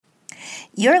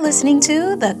You're listening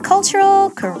to the Cultural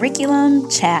Curriculum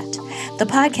Chat, the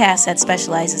podcast that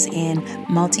specializes in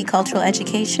multicultural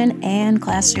education and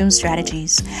classroom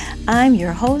strategies. I'm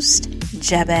your host,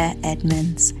 Jebe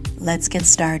Edmonds. Let's get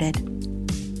started.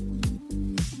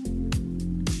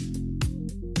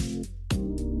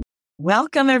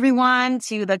 Welcome, everyone,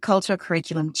 to the Cultural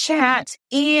Curriculum Chat.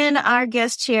 And our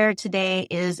guest chair today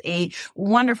is a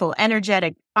wonderful,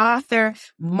 energetic author,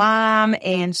 mom,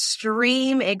 and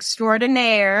stream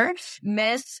extraordinaire,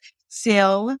 Miss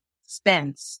Sil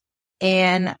Spence.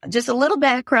 And just a little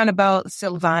background about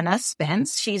Silvana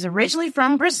Spence. She's originally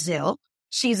from Brazil.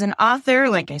 She's an author,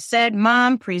 like I said,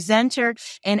 mom, presenter,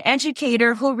 and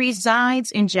educator who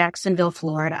resides in Jacksonville,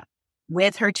 Florida,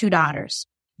 with her two daughters.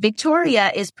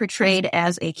 Victoria is portrayed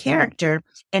as a character,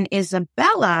 and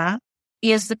Isabella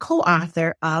is the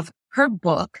co-author of her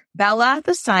book, Bella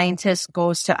the Scientist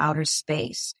Goes to Outer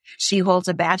Space. She holds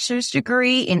a bachelor's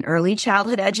degree in early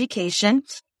childhood education,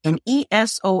 an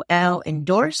ESOL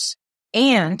endorse,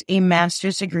 and a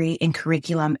master's degree in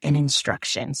curriculum and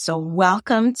instruction. So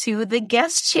welcome to the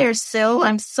guest chair, Sil.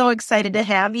 I'm so excited to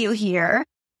have you here.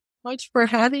 Much for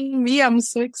having me. I'm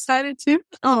so excited too.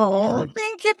 Oh,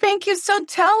 thank you. So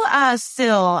tell us,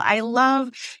 Sil, I love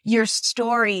your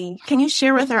story. Can you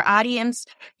share with our audience,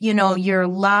 your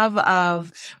love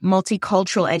of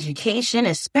multicultural education,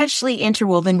 especially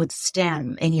interwoven with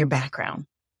STEM in your background?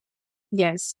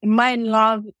 Yes, my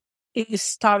love is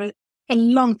started a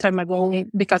long time ago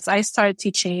because I started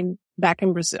teaching back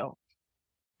in Brazil.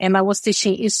 And I was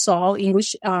teaching ESOL,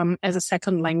 English as a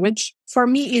second language. For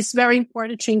me, it's very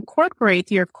important to incorporate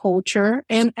your culture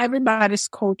and everybody's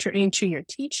culture into your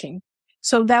teaching.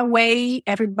 So that way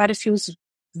everybody feels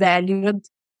valued,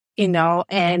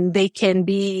 and they can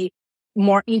be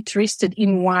more interested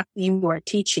in what you are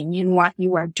teaching, in what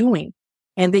you are doing,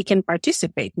 and they can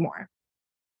participate more.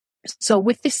 So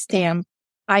with this STEM,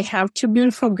 I have two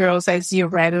beautiful girls, as you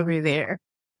read over there.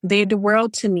 They're the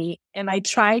world to me, and I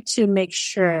try to make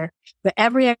sure that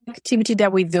every activity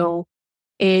that we do,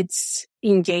 it's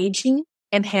engaging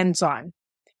and hands-on.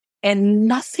 And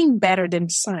nothing better than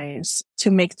science to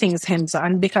make things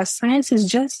hands-on, because science is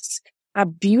just a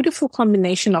beautiful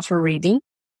combination of reading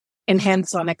and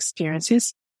hands-on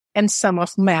experiences, and some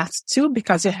of math too,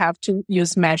 because you have to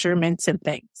use measurements and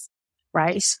things,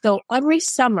 right? So every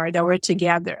summer that we're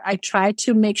together, I try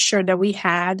to make sure that we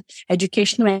had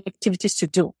educational activities to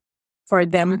do for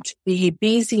them to be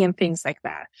busy and things like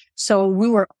that. So we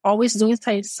were always doing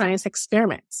science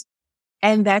experiments.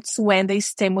 And that's when the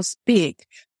STEM was big.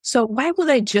 So why would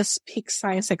I just pick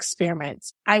science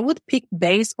experiments? I would pick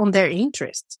based on their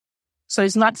interests. So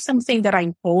it's not something that I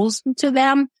imposed to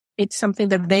them. It's something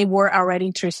that they were already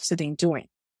interested in doing.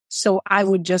 So I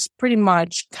would just pretty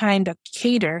much kind of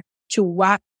cater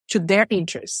to their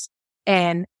interests.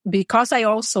 And because I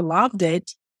also loved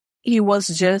it, it was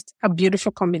just a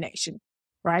beautiful combination,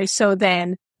 right? So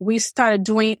then we started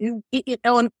doing it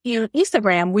on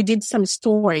Instagram. We did some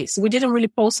stories. We didn't really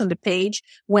post on the page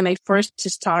when I first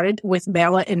started with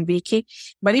Bella and Vicky.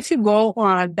 But if you go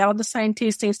on Bella the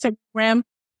Scientist Instagram,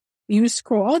 you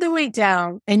scroll all the way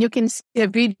down and you can see a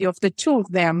video of the two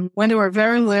of them when they were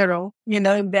very little,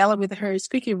 Bella with her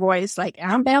squeaky voice, like,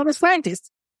 I'm Bella the Scientist.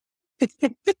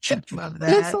 Love that.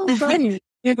 It's so funny,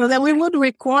 that we would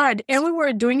record and we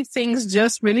were doing things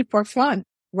just really for fun,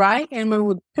 right? And we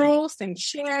would post and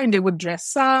share and they would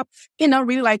dress up,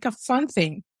 really like a fun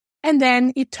thing. And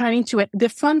then the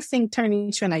fun thing turned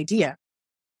into an idea.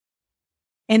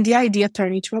 And the idea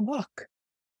turned into a book.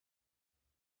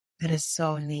 That is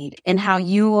so neat. And how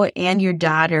you and your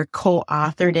daughter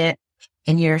co-authored it,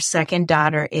 and your second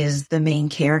daughter is the main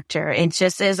character. It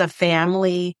just is a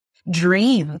family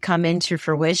dream come into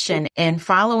fruition, and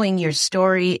following your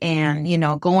story and,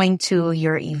 going to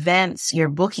your events, your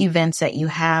book events that you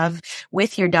have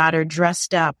with your daughter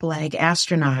dressed up like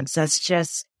astronauts. That's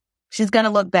just, she's going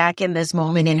to look back in this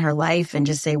moment in her life and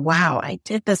just say, wow, I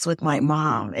did this with my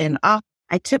mom. And I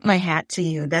tip my hat to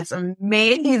you. That's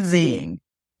amazing.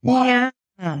 Yeah.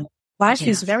 Life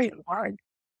is very hard,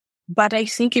 but I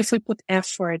think if we put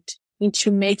effort into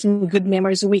making good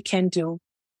memories, we can do.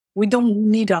 We don't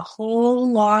need a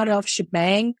whole lot of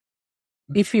shebang.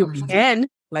 If you can,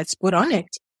 let's put on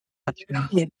it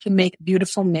to make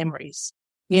beautiful memories,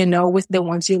 with the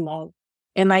ones you love.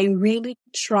 And I really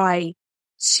try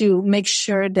to make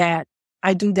sure that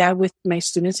I do that with my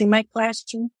students in my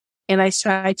classroom. And I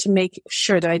try to make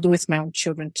sure that I do with my own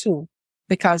children too,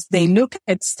 because they look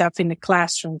at stuff in the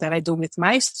classroom that I do with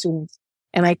my students,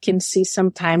 and I can see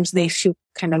sometimes they feel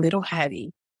kind of a little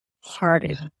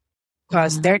hearted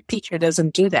because their teacher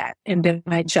doesn't do that. And then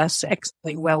I just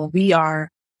explain, well, we are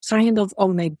kind of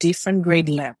on a different grade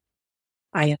level.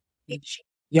 I am teaching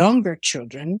younger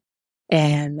children,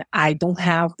 and I don't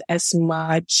have as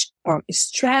much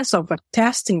stress of a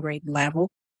testing grade level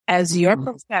as your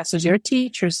professors, your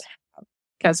teachers have,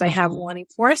 because I have one in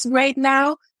 4th grade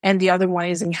now, and the other one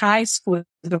is in high school,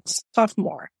 the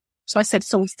sophomore. So I said,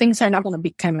 so things are not going to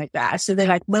become like that. So they're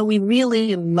like, well, we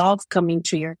really love coming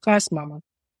to your class, Mama.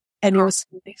 And it was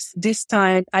this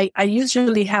time, I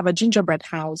usually have a gingerbread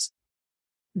house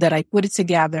that I put it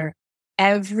together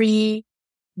every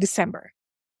December.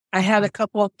 I had a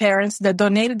couple of parents that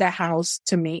donated the house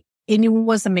to me, and it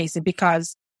was amazing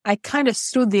because I kind of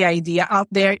threw the idea out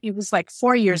there. It was like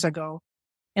 4 years ago.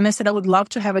 And I said, I would love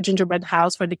to have a gingerbread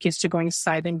house for the kids to go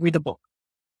inside and read a book.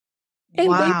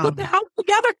 And they put the house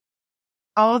together.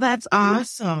 Oh, that's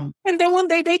awesome. And then one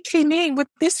day they came in with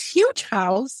this huge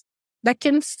house that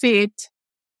can fit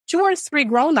 2 or 3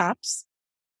 grown-ups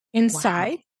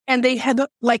inside. Wow. And they had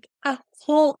like a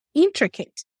whole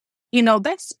intricate,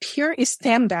 that's pure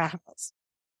standard house.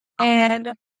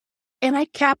 And I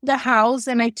kept the house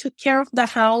and I took care of the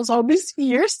house all these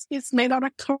years. It's made out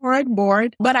of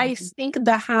cardboard, but I think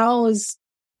the house,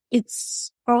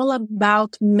 it's all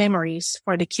about memories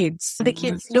for the kids. The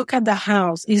kids look at the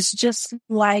house. It's just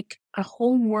like a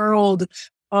whole world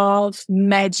of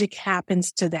magic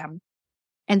happens to them.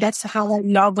 And that's how I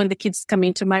love when the kids come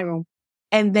into my room.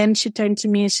 And then she turned to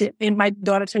me and my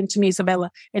daughter turned to me,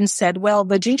 Isabella, and said, well,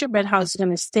 the gingerbread house is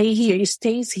going to stay here. It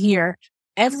stays here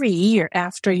every year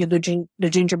after you do the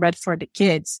gingerbread for the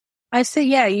kids. I say,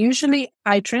 yeah, usually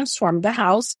I transform the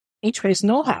house into a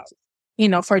snow house,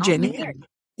 for January.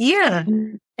 Yeah.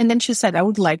 And then she said, I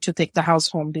would like to take the house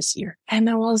home this year. And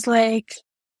I was like,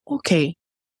 okay.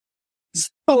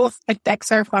 So I text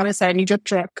her and said, I need your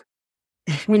check.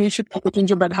 We need to take the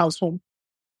gingerbread house home.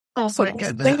 Oh, so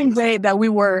the same day that we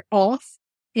were off,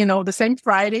 the same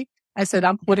Friday, I said,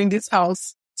 I'm putting this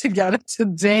house together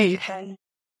today.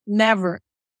 Never.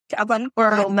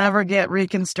 Or it'll never get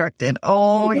reconstructed.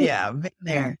 Oh, yeah. Been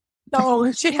there.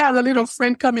 So she had a little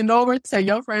friend coming over to say,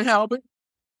 your friend Albert.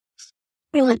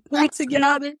 We were playing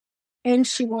together. And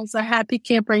she was a happy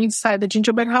camper inside the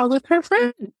gingerbread house with her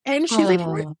friend. And she's like,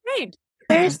 friend.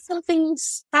 There's something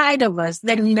inside of us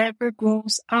that never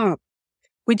grows up.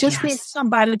 We just need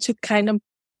somebody to kind of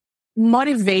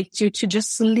motivate you to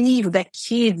just leave that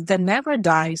kid that never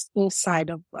dies inside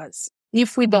of us.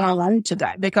 If we don't allow it to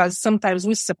die, because sometimes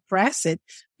we suppress it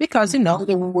because,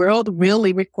 the world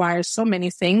really requires so many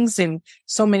things and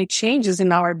so many changes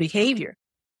in our behavior.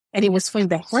 And it was funny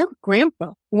that her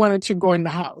grandpa wanted to go in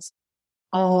the house.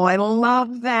 Oh, I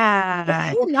love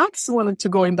that. Who else wanted to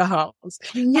go in the house?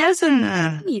 Yes.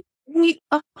 We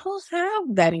all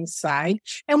have that inside,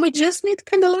 and we just need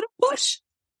kind of a little push.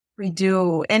 We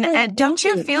do. And don't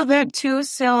you feel that too,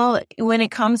 Sil, when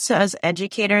it comes to us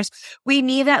educators? We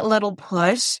need that little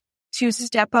push to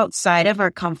step outside of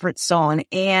our comfort zone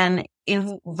and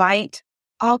invite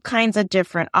all kinds of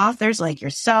different authors like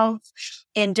yourself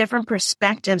and different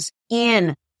perspectives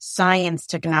in science,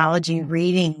 technology,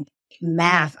 reading,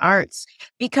 math, arts,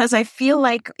 because I feel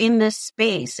like in this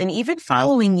space and even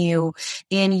following you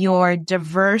in your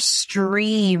diverse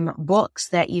stream books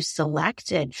that you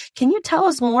selected, can you tell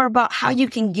us more about how you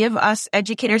can give us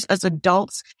educators as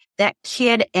adults that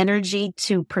kid energy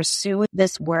to pursue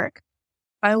this work?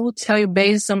 I will tell you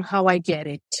based on how I get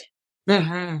it.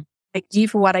 I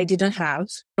give what I didn't have,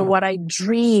 what I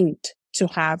dreamed to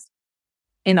have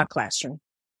in a classroom,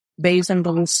 based on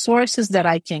the resources that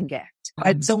I can get.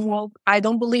 I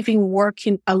don't believe in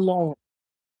working alone,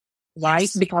 right?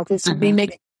 Because they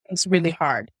make things really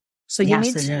hard. So you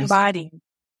need somebody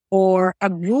or a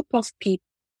group of people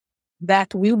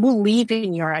that will believe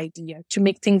in your idea to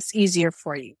make things easier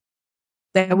for you.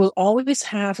 That will always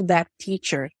have that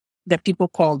teacher that people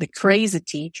call the crazy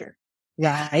teacher,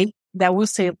 right? That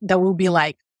will be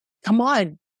like, come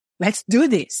on, let's do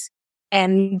this.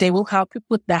 And they will help you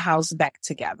put the house back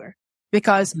together.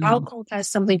 Because I'll confess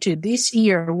something to you. This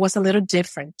year was a little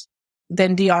different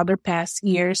than the other past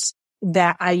years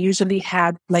that I usually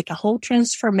had like a whole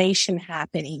transformation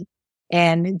happening.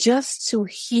 And just to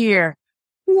hear,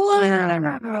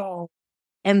 wow,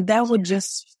 and that would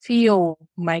just fill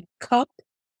my cup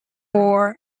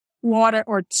or water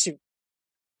or two.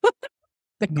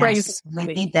 The crazy. We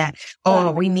need that.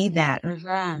 Oh, we need that.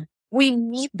 We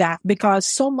need that because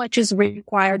so much is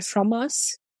required from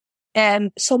us.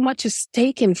 And so much is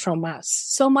taken from us.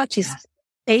 So much is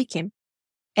taken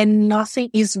and nothing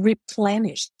is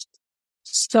replenished.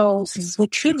 So the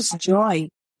truth's joy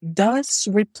does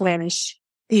replenish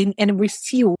and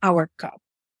refuel our cup.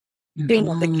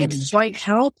 The kids' joy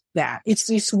help that.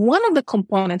 It's one of the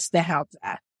components that help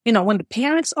that. when the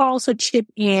parents also chip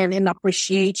in and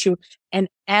appreciate you, and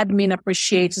admin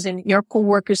appreciates, and your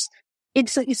coworkers,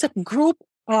 it's a group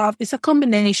of, it's a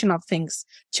combination of things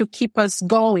to keep us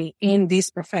going in this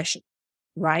profession,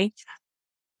 right?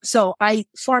 So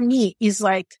for me, it's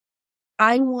like,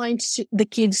 I want the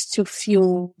kids to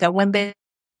feel that when they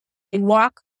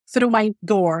walk through my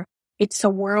door, it's a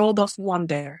world of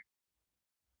wonder.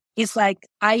 It's like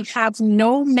I have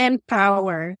no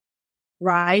manpower,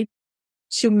 right,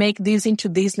 to make this into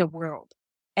Disney World.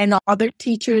 And other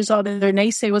teachers, other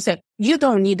naysayers will say, you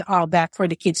don't need all that for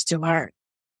the kids to learn.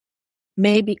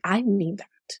 Maybe I need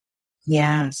that.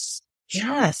 Yes.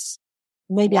 Yes.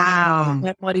 Maybe I Wow. have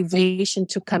that motivation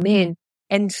to come in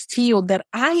and feel that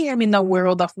I am in a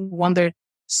world of wonder,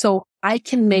 so I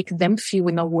can make them feel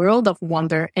in a world of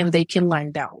wonder and they can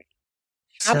learn that way.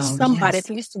 Have somebody, yes.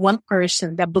 at least one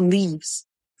person that believes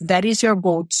that is your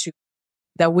go-to,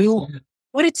 that will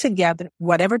put it together,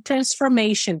 whatever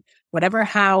transformation, whatever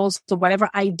house, whatever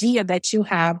idea that you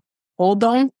have, hold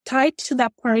on tight to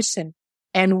that person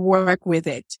and work with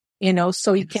it,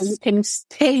 so you can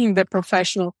stay in the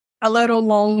professional a little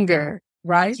longer,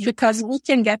 right? Because we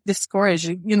can get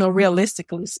discouraged,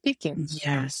 realistically speaking.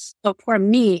 Yes. So for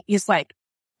me, it's like,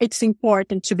 it's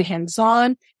important to be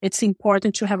hands-on. It's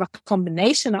important to have a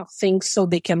combination of things so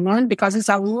they can learn, because it's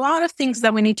a lot of things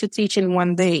that we need to teach in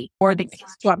one day for the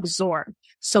kids to absorb.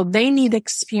 So they need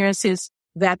experiences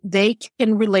that they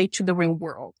can relate to the real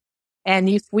world. And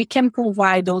if we can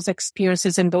provide those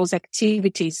experiences and those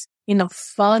activities in a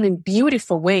fun and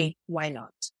beautiful way, why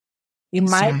not? It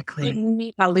might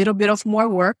need a little bit of more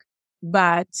work,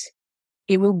 but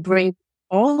it will bring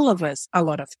all of us a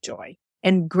lot of joy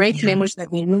and great memories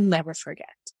that we will never forget.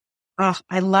 Oh,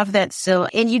 I love that, Sil.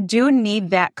 And you do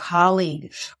need that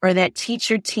colleague or that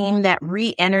teacher team that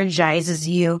re-energizes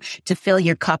you to fill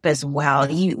your cup as well.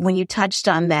 When you touched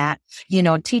on that,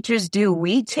 teachers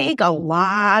we take a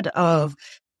lot of,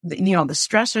 the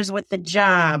stressors with the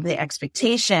job, the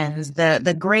expectations,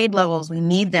 the grade levels, we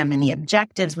need them, and the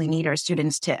objectives we need our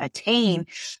students to attain.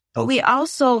 But we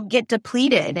also get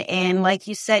depleted. And like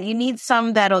you said, you need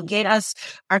some that'll get us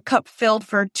our cup filled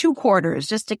for 2 quarters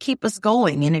just to keep us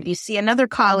going. And if you see another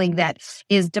colleague that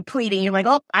is depleting, you're like,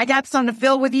 oh, I got some to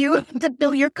fill with you to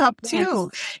fill your cup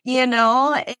too.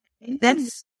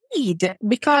 That's need,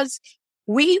 because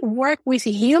we work with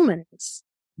humans.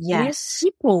 Yes.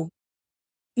 We're people.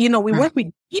 We work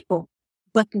with people,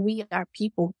 but we are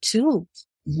people too.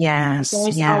 Yes.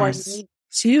 There's our need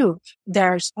too.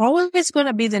 There's always going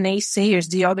to be the naysayers,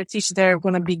 the other teachers that are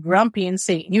going to be grumpy and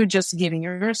say, you're just giving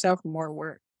yourself more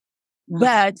work.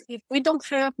 But if we don't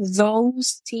have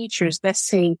those teachers that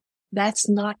say, that's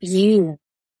not you.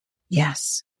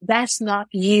 Yes. That's not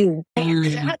you. And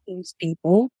these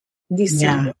people,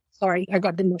 sorry, I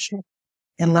got emotional.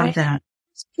 I love that.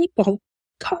 People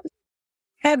got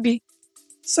heavy.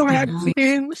 So happy.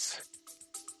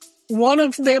 One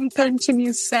of them turned to me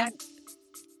and said,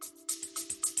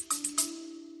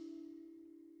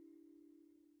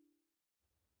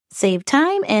 save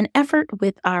time and effort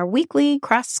with our weekly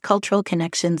Cross-Cultural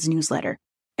Connections newsletter.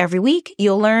 Every week,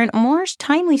 you'll learn more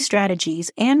timely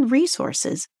strategies and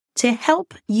resources to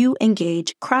help you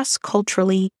engage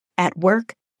cross-culturally at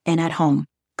work and at home.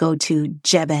 Go to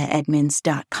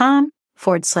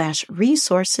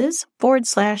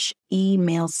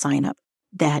jebaedmonds.com/resources/email sign up.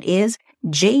 That is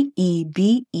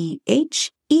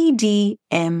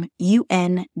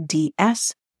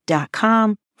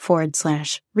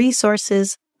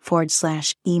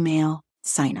JEBEHEDMUNDS.com/resources/email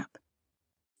sign up.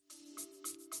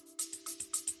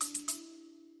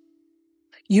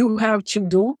 You have to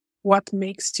do what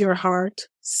makes your heart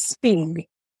sing.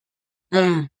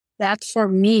 That for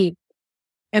me,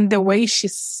 and the way she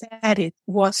said it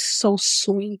was so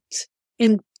sweet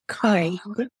and kind.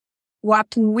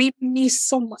 What we miss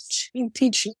so much in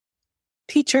teaching.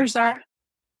 Teachers are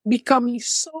becoming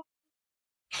so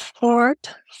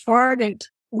hardened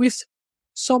with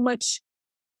so much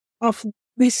of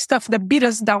this stuff that beat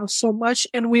us down so much,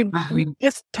 and we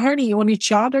just turning on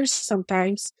each other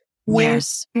sometimes.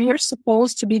 Yes. We're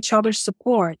supposed to be each other's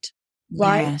support,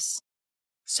 right? Yes.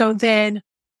 So then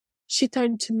she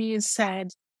turned to me and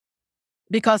said,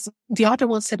 because the other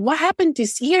one said, what happened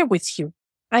this year with you?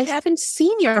 I haven't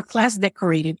seen your class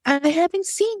decorated. I haven't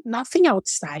seen nothing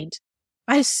outside.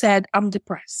 I said, I'm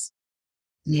depressed.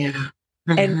 Yeah.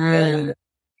 And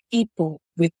people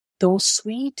with those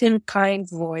sweet and kind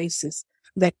voices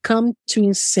that come to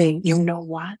and say, you know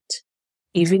what?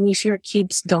 Even if your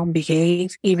kids don't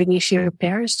behave, even if your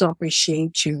parents don't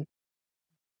appreciate you,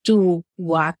 do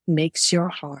what makes your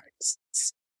heart.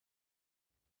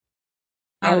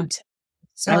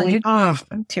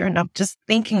 I'm tearing up just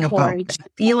thinking about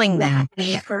feeling that.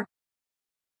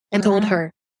 And told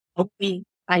her, okay,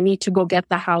 I need to go get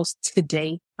the house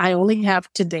today. I only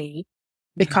have today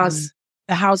because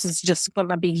the house is just going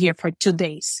to be here for 2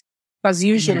 days. Because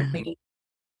usually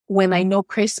when I know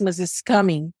Christmas is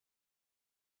coming,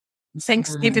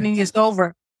 Thanksgiving is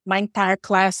over, my entire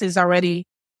class is already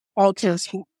all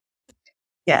canceled.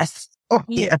 Yes. Oh,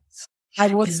 yes.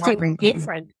 I was feeling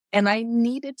different and I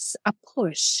needed a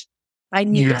push. I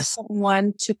needed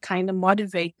someone to kind of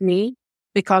motivate me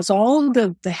because all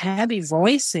the heavy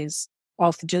voices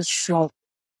of just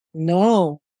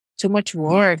no, too much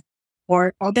work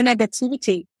or all the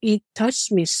negativity, it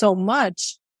touched me so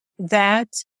much that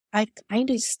I kind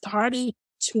of started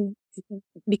to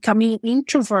becoming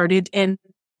introverted and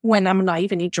when I'm not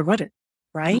even introverted,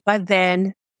 right? But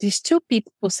then these two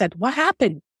people said, what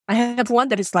happened? I have one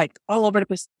that is like all over the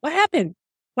place. What happened?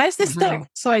 Why is this there?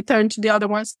 So I turned to the other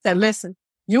one and said, listen,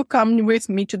 you come with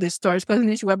me to the store,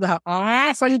 especially if you have the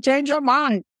house. So you change your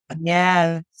mind.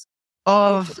 Yes.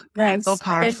 Oh, that's so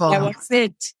powerful. That was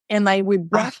it. And we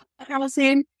brought the house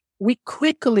in. We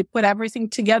quickly put everything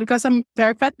together because I'm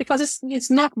very fat because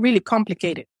it's not really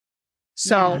complicated.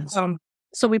 So,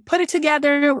 so we put it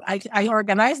together. I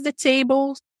organized the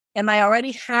tables and I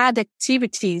already had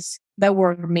activities that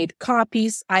were made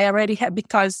copies. I already had,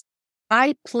 because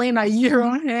I plan a year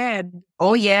ahead.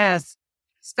 Oh, yes.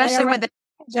 Especially with the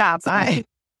jobs. And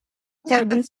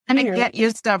get your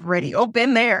stuff ready. Oh,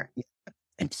 been there.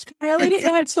 I already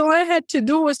had. So all I had to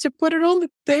do was to put it on the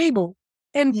table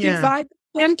and divide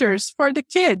the centers for the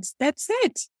kids. That's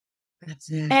it.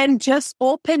 And just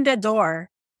open the door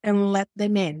and let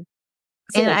them in.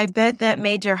 And I bet that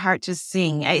made your heart just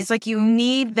sing. It's like you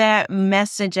need that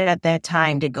message at that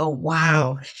time to go,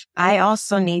 wow, I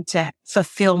also need to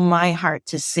fulfill my heart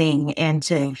to sing and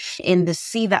to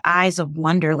see the eyes of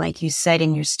wonder, like you said,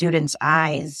 in your students'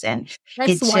 eyes. And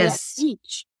that's it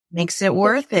just makes it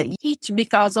worth it. I teach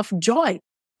because of joy.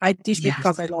 I teach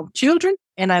because I love children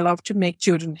and I love to make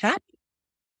children happy.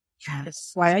 Yes.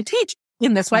 That's why I teach.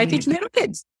 And that's why I teach little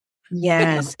kids.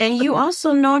 Yes. And you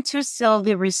also know too, Sil,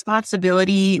 the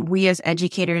responsibility we as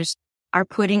educators are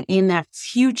putting in that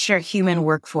future human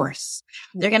workforce.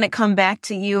 They're going to come back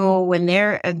to you when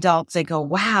they're adults. They go,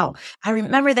 wow, I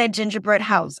remember that gingerbread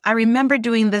house. I remember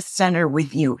doing this center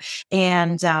with you.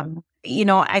 And,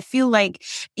 I feel like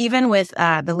even with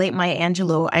the late Maya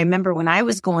Angelou, I remember when I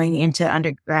was going into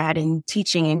undergrad and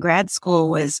teaching in grad school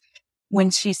was when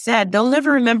she said, they'll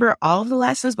never remember all of the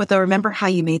lessons, but they'll remember how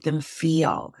you made them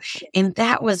feel. And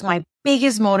that was my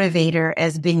biggest motivator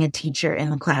as being a teacher in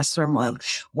the classroom of,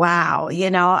 wow,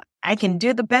 I can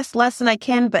do the best lesson I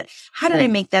can, but how did I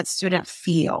make that student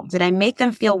feel? Did I make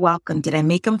them feel welcome? Did I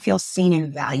make them feel seen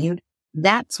and valued?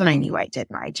 That's when I knew I did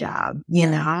my job,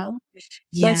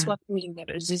 That's what really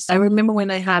matters. I remember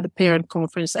when I had a parent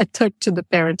conference, I talked to the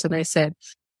parents and I said,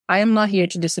 I am not here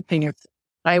to discipline you.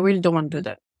 I really don't want to do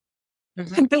that.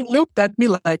 And they looked at me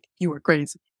like, you were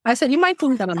crazy. I said, you might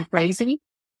think that I'm crazy.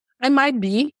 I might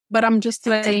be, but I'm just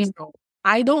saying,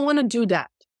 I don't want to do that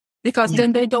because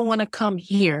then they don't want to come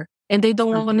here and they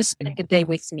don't want to spend a day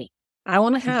with me. I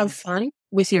want to have fun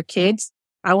with your kids.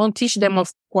 I want to teach them,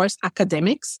 of course,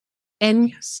 academics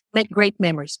and make great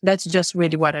memories. That's just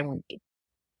really what I want to do.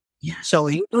 Yeah. So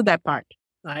you do that part.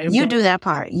 You do that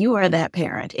part. You are that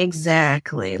parent.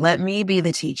 Exactly. Let me be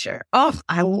the teacher. Oh,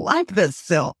 I like this,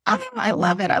 Sil. I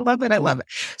love it. I love it. I love it.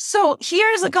 So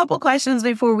here's a couple questions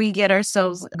before we get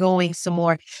ourselves going some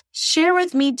more. Share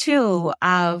with me too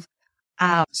of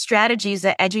strategies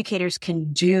that educators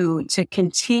can do to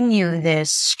continue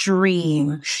this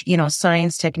stream,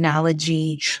 science,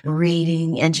 technology,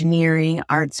 reading, engineering,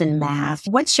 arts, and math.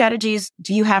 What strategies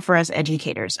do you have for us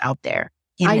educators out there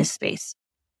in this space?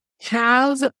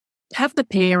 Have the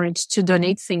parents to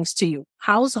donate things to you.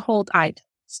 Household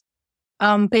items,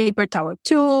 paper towel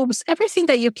tubes, everything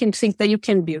that you can think that you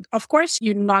can build. Of course,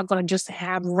 you're not going to just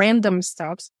have random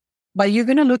stuff, but you're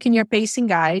going to look in your pacing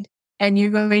guide and you're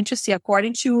going to see,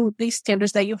 according to the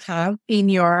standards that you have in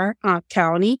your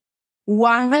county,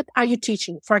 what are you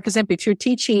teaching? For example, if you're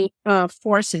teaching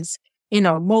forces,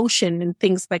 motion and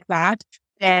things like that,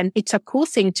 then it's a cool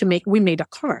thing to make. We made a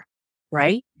car.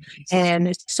 Right?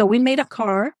 And so we made a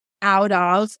car out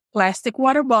of plastic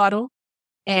water bottle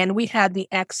and we had the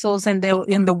axles and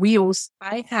the wheels.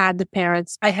 I had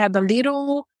the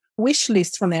little wish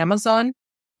list from Amazon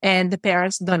and the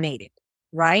parents donated,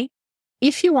 right?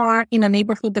 If you are in a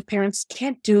neighborhood, the parents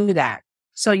can't do that.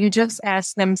 So you just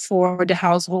ask them for the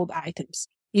household items.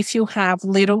 If you have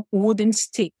little wooden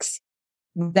sticks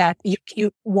that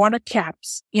you water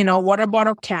caps, water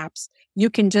bottle caps, you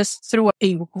can just throw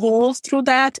a hole through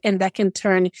that, and that can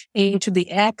turn into the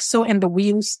axle and the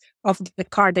wheels of the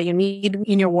car that you need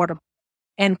in your water,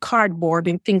 and cardboard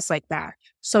and things like that.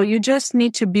 So you just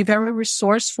need to be very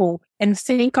resourceful and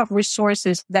think of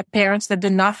resources that parents that do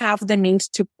not have the means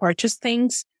to purchase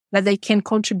things that they can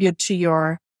contribute to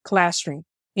your classroom,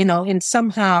 and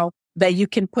somehow that you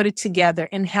can put it together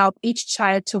and help each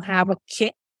child to have a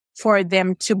kit for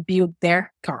them to build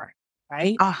their car,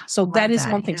 right? So that is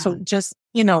one thing. Yeah. So just,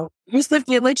 use the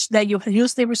village that you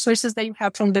use, the resources that you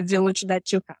have from the village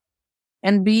that you have,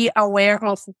 and be aware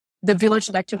of the village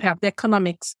that you have, the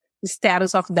economics, the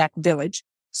status of that village.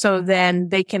 So then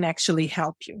they can actually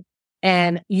help you,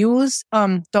 and use,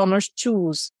 donors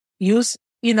tools, use,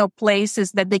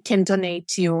 places that they can donate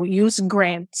to you, use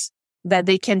grants that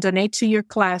they can donate to your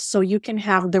class so you can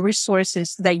have the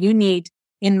resources that you need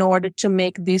in order to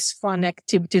make these fun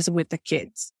activities with the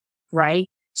kids, right?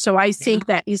 So I think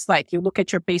that is like, you look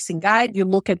at your pacing guide, you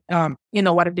look at,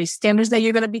 what are the standards that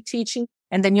you're going to be teaching,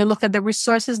 and then you look at the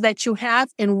resources that you have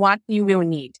and what you will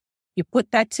need. You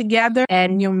put that together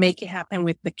and you make it happen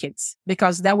with the kids,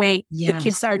 because that way the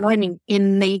kids are learning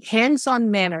in a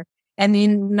hands-on manner and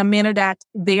in a manner that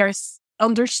they are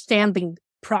understanding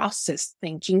process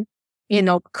thinking,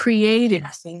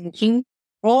 creative thinking.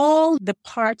 All the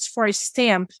parts for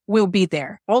STEM will be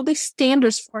there. All the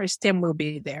standards for STEM will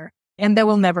be there, and they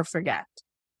will never forget.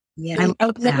 Yeah,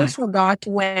 I never forgot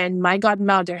when my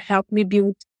godmother helped me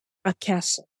build a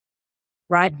castle,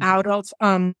 right? Out of,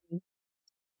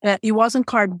 it wasn't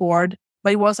cardboard,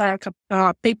 but it was like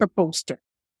a paper poster,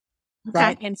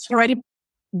 right? And she already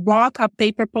bought a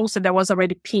paper poster that was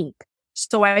already pink.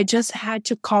 So I just had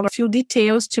to color a few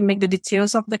details to make the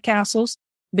details of the castles,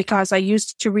 because I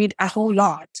used to read a whole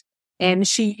lot. And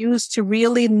she used to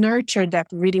really nurture that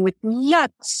reading with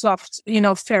lots of,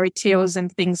 fairy tales and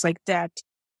things like that.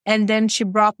 And then she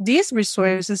brought these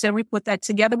resources and we put that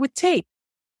together with tape,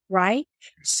 right?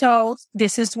 So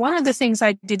this is one of the things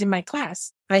I did in my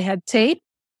class. I had tape,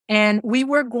 and we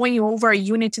were going over a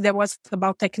unit that was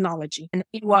about technology, and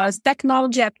it was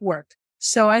technology at work.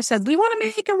 So I said, we want to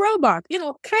make a robot,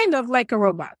 kind of like a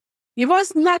robot. It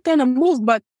was not going to move,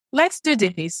 but let's do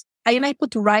this. And I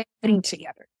put writing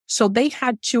together. So they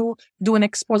had to do an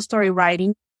expository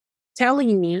writing,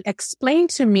 explain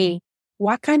to me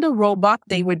what kind of robot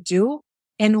they would do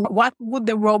and what would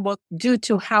the robot do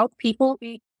to help people.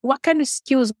 What kind of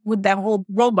skills would that whole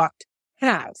robot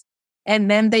have?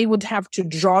 And then they would have to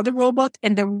draw the robot,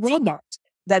 and the robot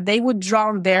that they would draw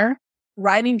on their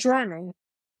writing journal,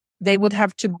 they would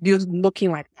have to build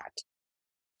looking like that.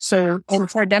 So, and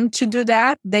for them to do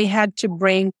that, they had to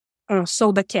bring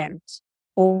soda cans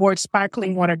or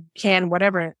sparkling water can,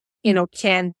 whatever,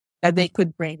 can that they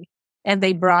could bring. And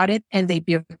they brought it and they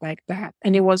built it like that.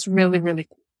 And it was really, really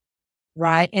cool.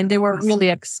 Right. And they were really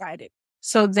excited.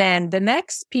 So then the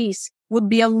next piece would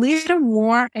be a little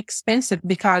more expensive,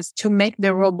 because to make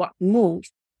the robot move,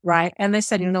 right? And they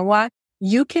said, you know what?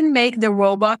 You can make the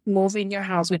robot move in your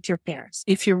house with your parents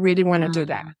if you really want to do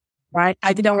that, right?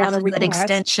 I didn't want to read an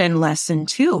extension lesson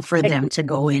too for them to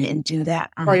go in and do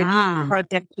that. For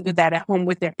them to do that at home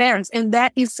with their parents. And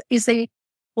that is a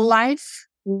life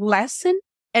lesson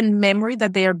and memory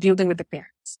that they are building with the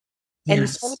parents. Yes. And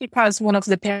it's only because one of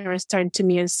the parents turned to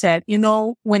me and said,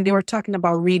 when they were talking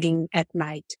about reading at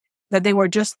night, that they were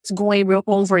just going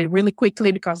over it really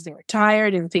quickly because they were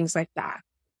tired and things like that.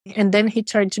 And then he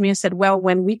turned to me and said, well,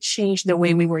 when we changed the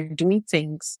way we were doing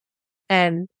things,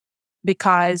 and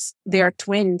because they are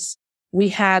twins, we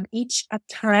had each a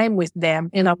time with them,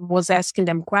 and I was asking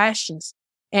them questions,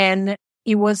 and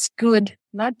it was good,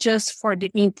 not just for the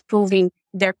improving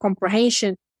their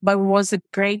comprehension, but it was a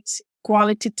great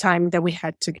quality time that we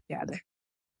had together.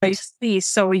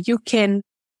 So you can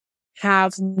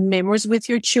have memories with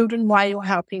your children while you're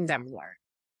helping them learn.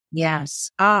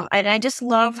 Yes. And I just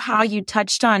love how you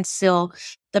touched on, Sil,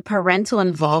 the parental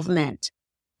involvement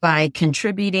by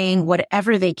contributing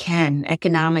whatever they can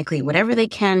economically, whatever they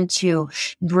can to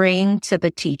bring to the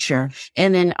teacher,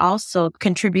 and then also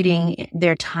contributing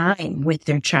their time with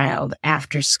their child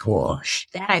after school.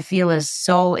 That I feel is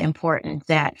so important,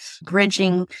 that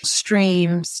bridging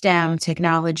STREAM, STEM,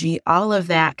 technology, all of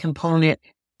that component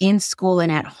in school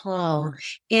and at home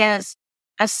is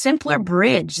a simpler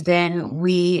bridge than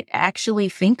we actually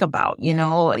think about.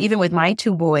 Even with my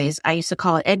two boys, I used to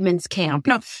call it Edmonds Camp.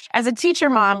 As a teacher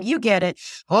mom, you get it.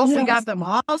 Oh, yes. We got them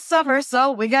all summer,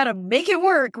 so we got to make it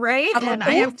work, right? And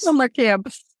I have summer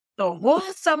camp. The whole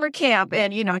summer camp,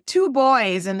 and, two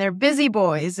boys, and they're busy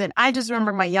boys. And I just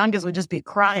remember my youngest would just be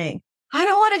crying. I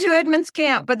don't want to do Edmonds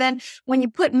Camp. But then when you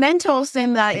put Mentos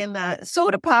in the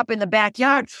soda pop in the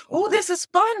backyard, oh, this is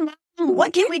fun, Mom.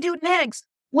 What can we do next?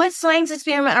 What science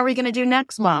experiment are we going to do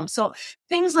next, Mom? So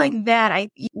things like that. I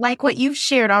like what you've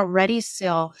shared already,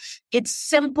 Sil. It's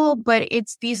simple, but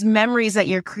it's these memories that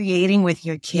you're creating with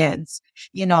your kids.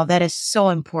 That is so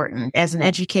important as an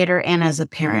educator and as a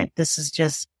parent. This is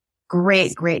just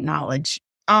great, great knowledge.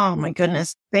 Oh my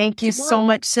goodness. Thank you so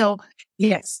much, Sil.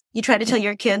 Yes. You try to tell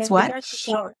your kids what?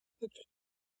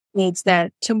 Needs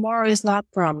that tomorrow is not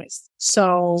promised.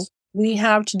 So we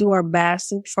have to do our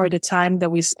best for the time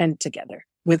that we spend together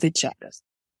with each other.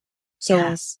 So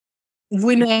yes.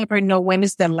 We never know when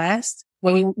is the last,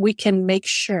 when we can make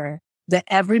sure that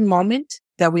every moment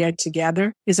that we are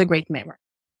together is a great memory.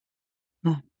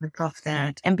 I love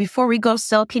that. And before we go,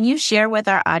 Sil, can you share with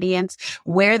our audience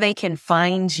where they can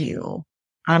find you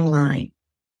online?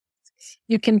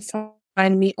 You can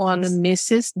find me on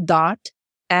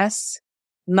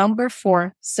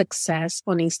Mrs.S4Success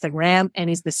on Instagram,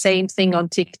 and it's the same thing on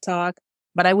TikTok,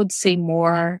 but I would say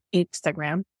more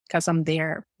Instagram because I'm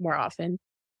there more often.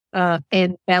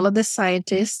 And Bella the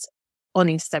Scientist on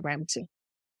Instagram too.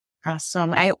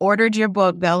 Awesome. I ordered your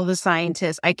book, Bella the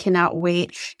Scientist. I cannot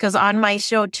wait because on my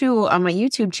show too, on my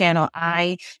YouTube channel,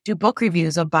 I do book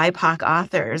reviews of BIPOC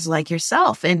authors like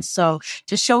yourself. And so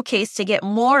to showcase, to get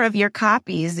more of your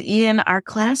copies in our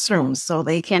classrooms so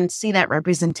they can see that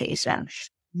representation.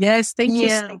 Yes. Thank you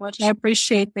so much. I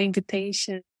appreciate the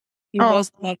invitation. You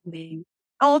most like me.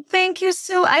 Oh, thank you,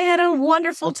 Sue. I had a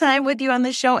wonderful time with you on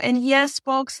the show. And yes,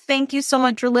 folks, thank you so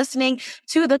much for listening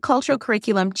to the Cultural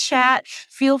Curriculum Chat.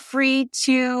 Feel free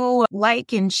to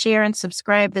like and share and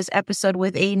subscribe this episode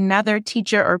with another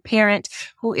teacher or parent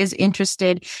who is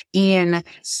interested in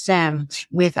STEM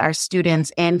with our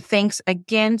students. And thanks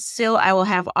again, Sil. I will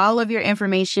have all of your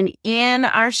information in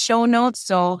our show notes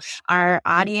so our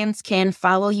audience can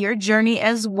follow your journey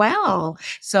as well.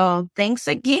 So thanks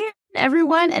again,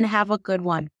 everyone, and have a good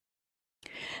one.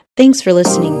 Thanks for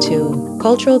listening to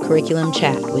Cultural Curriculum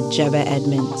Chat with Jebba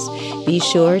Edmonds. Be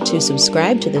sure to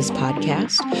subscribe to this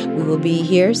podcast. We will be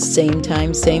here same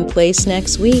time, same place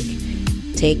next week.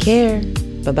 Take care.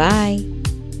 Bye-bye.